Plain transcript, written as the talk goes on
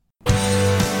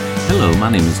Hello, my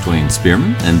name is Dwayne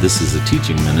Spearman, and this is a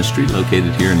teaching ministry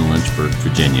located here in Lynchburg,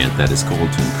 Virginia, that is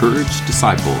called to encourage,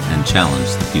 disciple, and challenge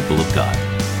the people of God.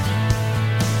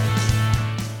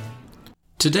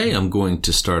 Today I'm going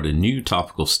to start a new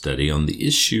topical study on the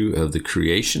issue of the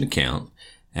creation account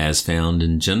as found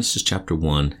in Genesis chapter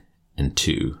 1 and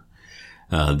 2.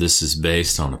 This is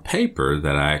based on a paper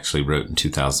that I actually wrote in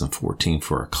 2014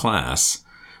 for a class,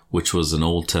 which was an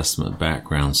Old Testament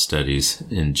background studies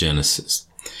in Genesis.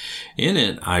 In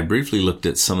it, I briefly looked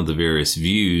at some of the various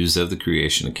views of the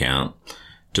creation account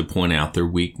to point out their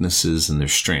weaknesses and their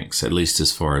strengths, at least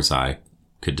as far as I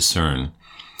could discern,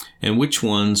 and which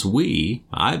ones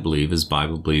I believe, as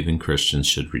Bible-believing Christians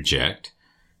should reject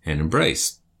and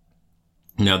embrace.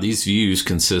 Now, these views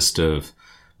consist of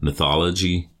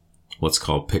mythology, what's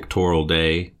called pictorial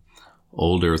day,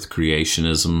 old earth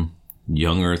creationism,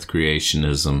 young earth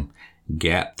creationism,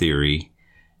 gap theory,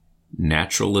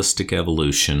 naturalistic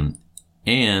evolution,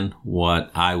 and what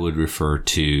I would refer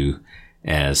to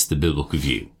as the biblical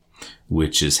view,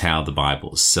 which is how the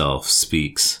Bible itself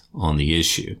speaks on the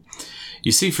issue.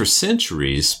 You see, for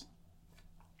centuries,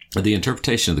 the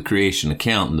interpretation of the creation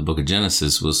account in the book of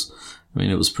Genesis was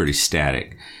pretty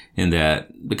static, in that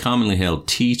the commonly held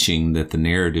teaching that the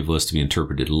narrative was to be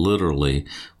interpreted literally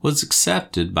was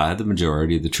accepted by the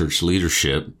majority of the church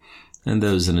leadership and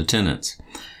those in attendance.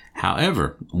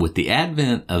 However, with the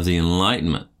advent of the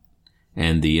Enlightenment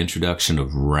and the introduction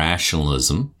of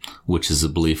rationalism, which is a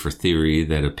belief or theory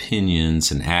that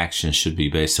opinions and actions should be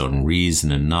based on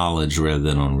reason and knowledge rather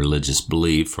than on religious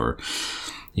belief or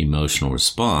emotional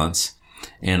response,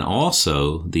 and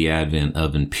also the advent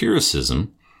of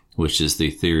empiricism, which is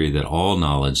the theory that all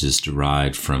knowledge is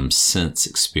derived from sense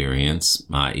experience,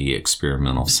 i.e.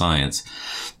 experimental science,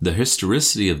 the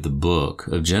historicity of the book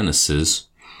of Genesis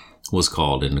was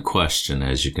called into question,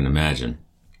 as you can imagine.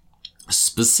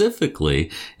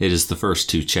 Specifically, it is the first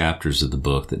two chapters of the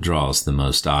book that draws the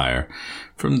most ire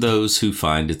from those who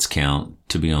find its count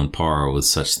to be on par with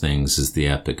such things as the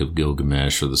Epic of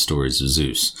Gilgamesh or the stories of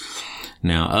Zeus.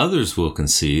 Now, others will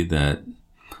concede that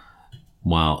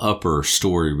while upper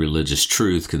story religious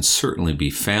truth can certainly be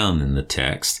found in the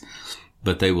text,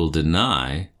 but they will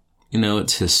deny,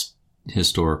 its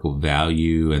historical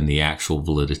value and the actual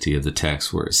validity of the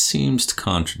text, where it seems to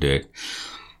contradict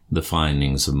the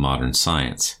findings of modern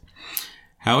science.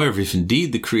 However, if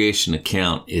indeed the creation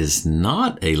account is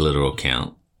not a literal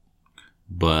account,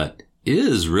 but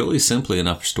is really simply an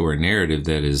upper story narrative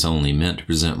that is only meant to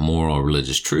present moral or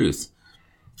religious truth,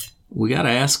 we got to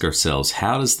ask ourselves,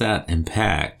 how does that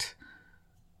impact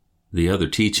the other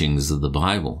teachings of the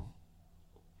Bible?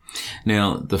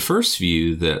 Now, the first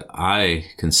view that I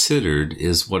considered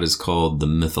is what is called the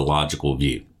mythological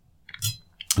view.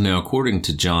 Now, according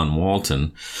to John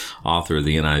Walton, author of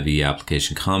the NIV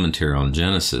Application Commentary on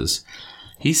Genesis,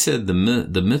 he said the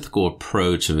mythical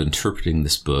approach of interpreting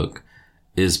this book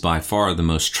is by far the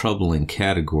most troubling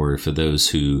category for those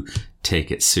who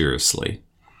take it seriously.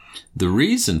 The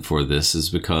reason for this is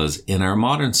because in our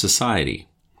modern society,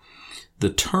 the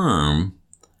term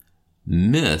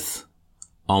myth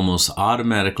almost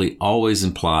automatically always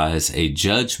implies a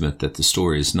judgment that the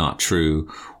story is not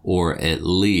true or at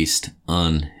least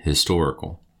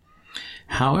unhistorical.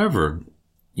 However,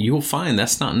 you'll find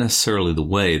that's not necessarily the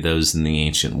way those in the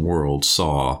ancient world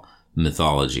saw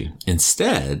mythology.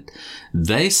 Instead,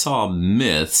 they saw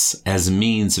myths as a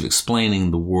means of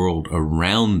explaining the world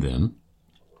around them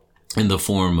in the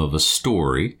form of a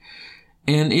story,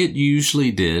 and it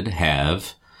usually did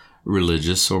have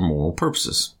religious or moral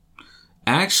purposes.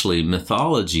 Actually,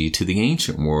 mythology to the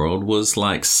ancient world was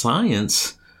like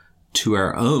science to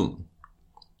our own,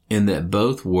 in that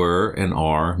both were and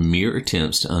are mere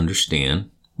attempts to understand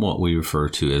what we refer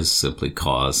to as simply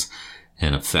cause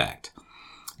and effect.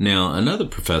 Now, another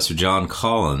professor, John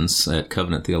Collins at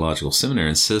Covenant Theological Seminary,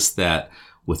 insists that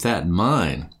with that in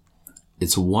mind,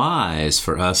 it's wise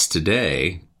for us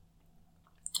today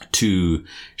to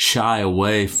shy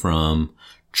away from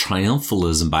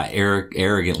triumphalism by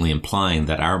arrogantly implying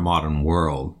that our modern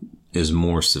world is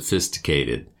more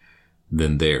sophisticated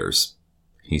than theirs.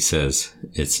 He says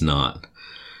it's not.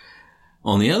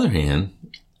 On the other hand,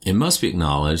 it must be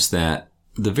acknowledged that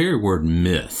the very word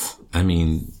myth,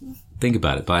 think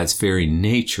about it, by its very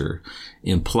nature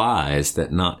implies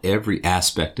that not every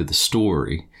aspect of the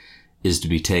story is to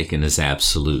be taken as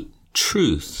absolute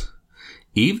truth,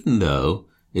 even though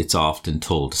it's often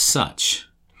told as such.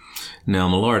 Now,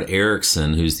 Millard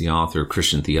Erickson, who's the author of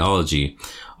Christian Theology,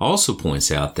 also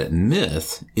points out that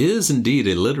myth is indeed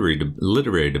a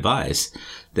literary device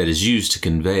that is used to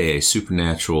convey a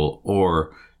supernatural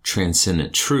or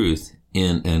transcendent truth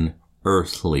in an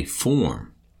earthly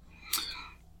form.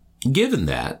 Given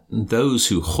that, those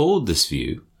who hold this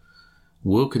view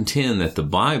will contend that the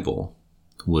Bible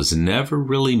was never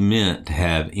really meant to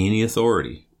have any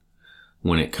authority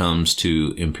when it comes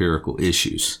to empirical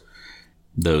issues.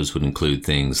 Those would include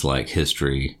things like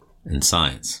history and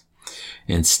science.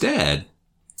 Instead,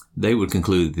 they would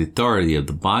conclude the authority of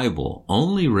the Bible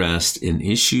only rests in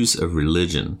issues of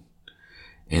religion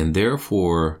and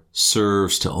therefore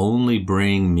serves to only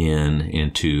bring men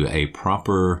into a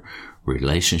proper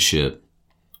relationship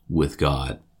with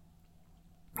God.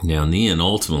 Now, in the end,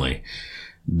 ultimately,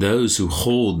 those who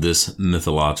hold this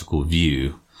mythological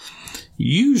view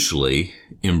usually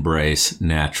embrace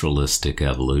naturalistic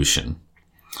evolution.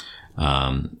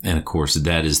 And of course,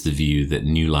 that is the view that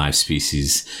new life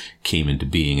species came into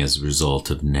being as a result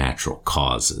of natural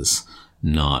causes,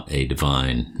 not a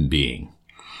divine being.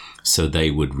 So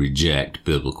they would reject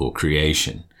biblical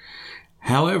creation.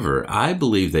 However, I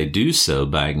believe they do so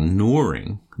by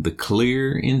ignoring the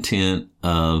clear intent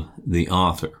of the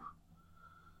author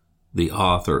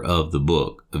of the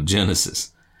book of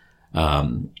Genesis.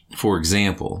 For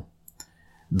example,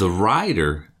 the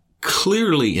writer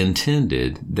clearly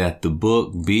intended that the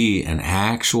book be an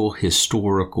actual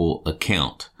historical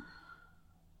account.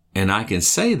 And I can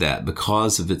say that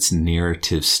because of its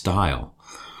narrative style.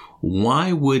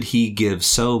 Why would he give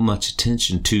so much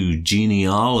attention to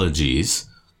genealogies,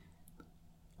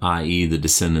 i.e. the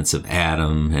descendants of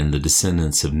Adam and the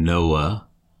descendants of Noah,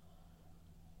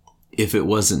 if it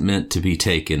wasn't meant to be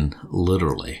taken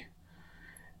literally?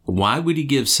 Why would he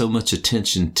give so much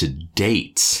attention to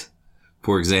dates?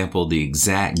 For example, the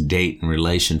exact date in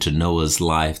relation to Noah's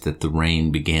life that the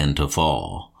rain began to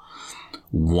fall.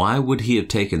 Why would he have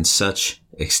taken such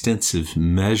extensive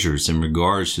measures in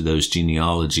regards to those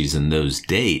genealogies and those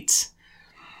dates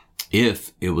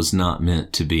if it was not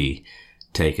meant to be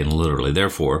taken literally?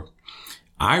 Therefore,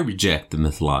 I reject the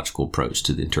mythological approach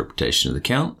to the interpretation of the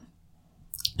account,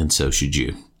 and so should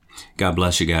you. God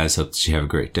bless you guys. Hope that you have a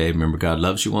great day. Remember, God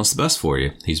loves you, wants the best for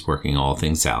you. He's working all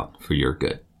things out for your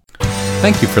good.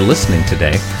 Thank you for listening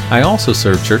today. I also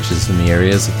serve churches in the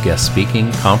areas of guest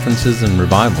speaking, conferences, and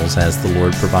revivals as the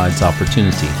Lord provides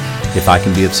opportunity. If I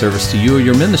can be of service to you or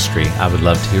your ministry, I would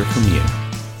love to hear from you.